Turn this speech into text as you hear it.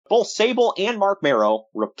both Sable and Marc Mero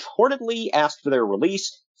reportedly asked for their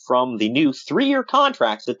release from the new 3-year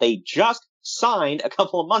contracts that they just signed a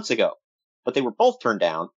couple of months ago. But they were both turned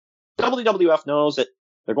down. WWF knows that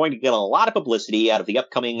they're going to get a lot of publicity out of the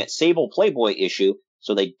upcoming Sable Playboy issue,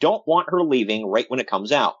 so they don't want her leaving right when it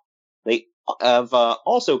comes out. They have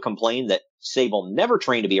also complained that Sable never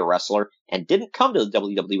trained to be a wrestler and didn't come to the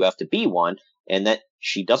WWF to be one, and that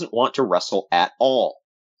she doesn't want to wrestle at all.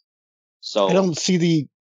 So I don't see the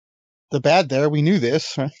bad there. We knew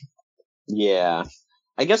this, right? Yeah.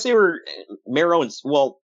 I guess Mero and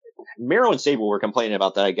Sable were complaining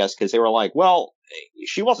about that, I guess, because they were like, well,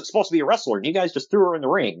 she wasn't supposed to be a wrestler, and you guys just threw her in the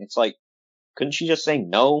ring. It's like, couldn't she just say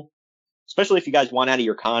no? Especially if you guys want out of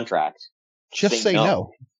your contract. Just say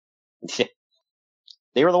no.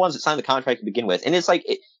 They were the ones that signed the contract to begin with. And it's like,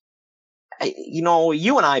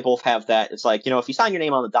 you and I both have that. It's like, if you sign your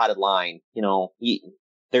name on the dotted line,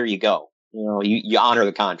 there you go. You honor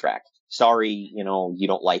the contract. Sorry, you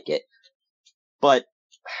don't like it. But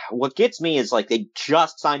what gets me is like they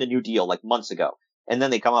just signed a new deal like months ago. And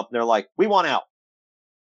then they come up and they're like, we want out.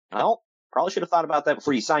 Well, probably should have thought about that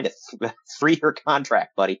before you signed a 3-year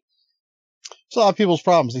contract, buddy. It's a lot of people's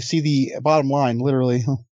problems. They see the bottom line, literally.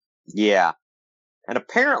 Yeah. And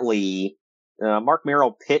apparently, Marc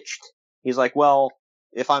Mero pitched. He's like, well,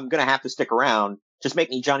 if I'm going to have to stick around, just make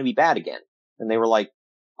me Johnny B. Bad again. And they were like,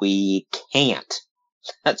 we can't.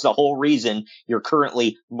 That's the whole reason you're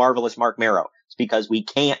currently Marvelous Marc Mero. It's because we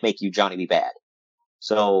can't make you Johnny B. Bad.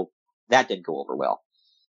 So that didn't go over well.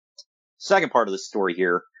 Second part of the story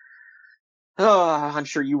here. I'm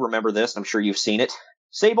sure you remember this. I'm sure you've seen it.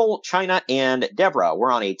 Sable, Chyna, and Deborah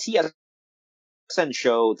were on a TSN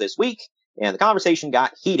show this week, and the conversation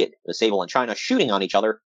got heated, with Sable and Chyna shooting on each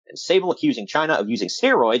other, and Sable accusing Chyna of using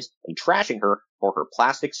steroids and trashing her for her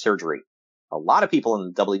plastic surgery. A lot of people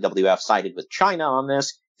in the WWF sided with Chyna on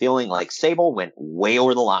this, feeling like Sable went way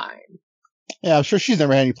over the line. Yeah, I'm sure she's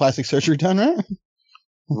never had any plastic surgery done, right?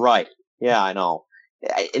 Right. Yeah, I know.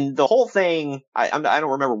 And the whole thing, I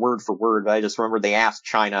don't remember word for word, but I just remember they asked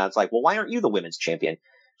Chyna, it's like, well, why aren't you the women's champion?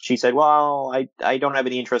 She said, well, I don't have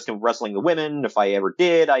any interest in wrestling the women. If I ever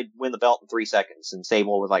did, I'd win the belt in 3 seconds. And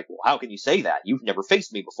Sable was like, well, how can you say that? You've never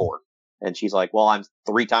faced me before. And she's like, well, I'm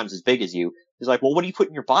 3 times as big as you. He's like, well, what do you put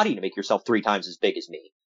in your body to make yourself 3 times as big as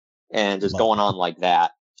me? And just going on like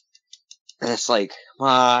that. And it's like,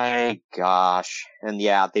 my gosh. And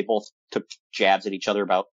yeah, they both took jabs at each other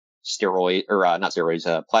about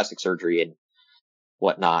plastic surgery and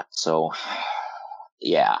whatnot. So,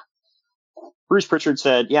 yeah. Bruce Pritchard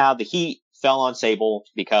said, yeah, the heat fell on Sable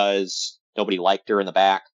because nobody liked her in the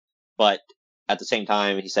back. But at the same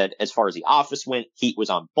time, he said, as far as the office went, heat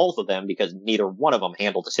was on both of them because neither one of them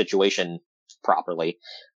handled the situation properly.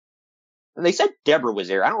 And they said Deborah was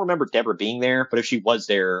there. I don't remember Deborah being there, but if she was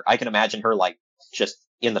there, I can imagine her like just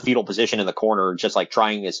in the fetal position in the corner, just like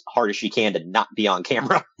trying as hard as she can to not be on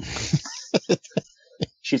camera.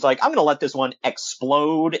 She's like, I'm going to let this one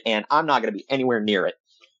explode and I'm not going to be anywhere near it.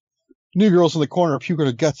 New girl's in the corner puking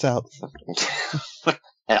her guts out.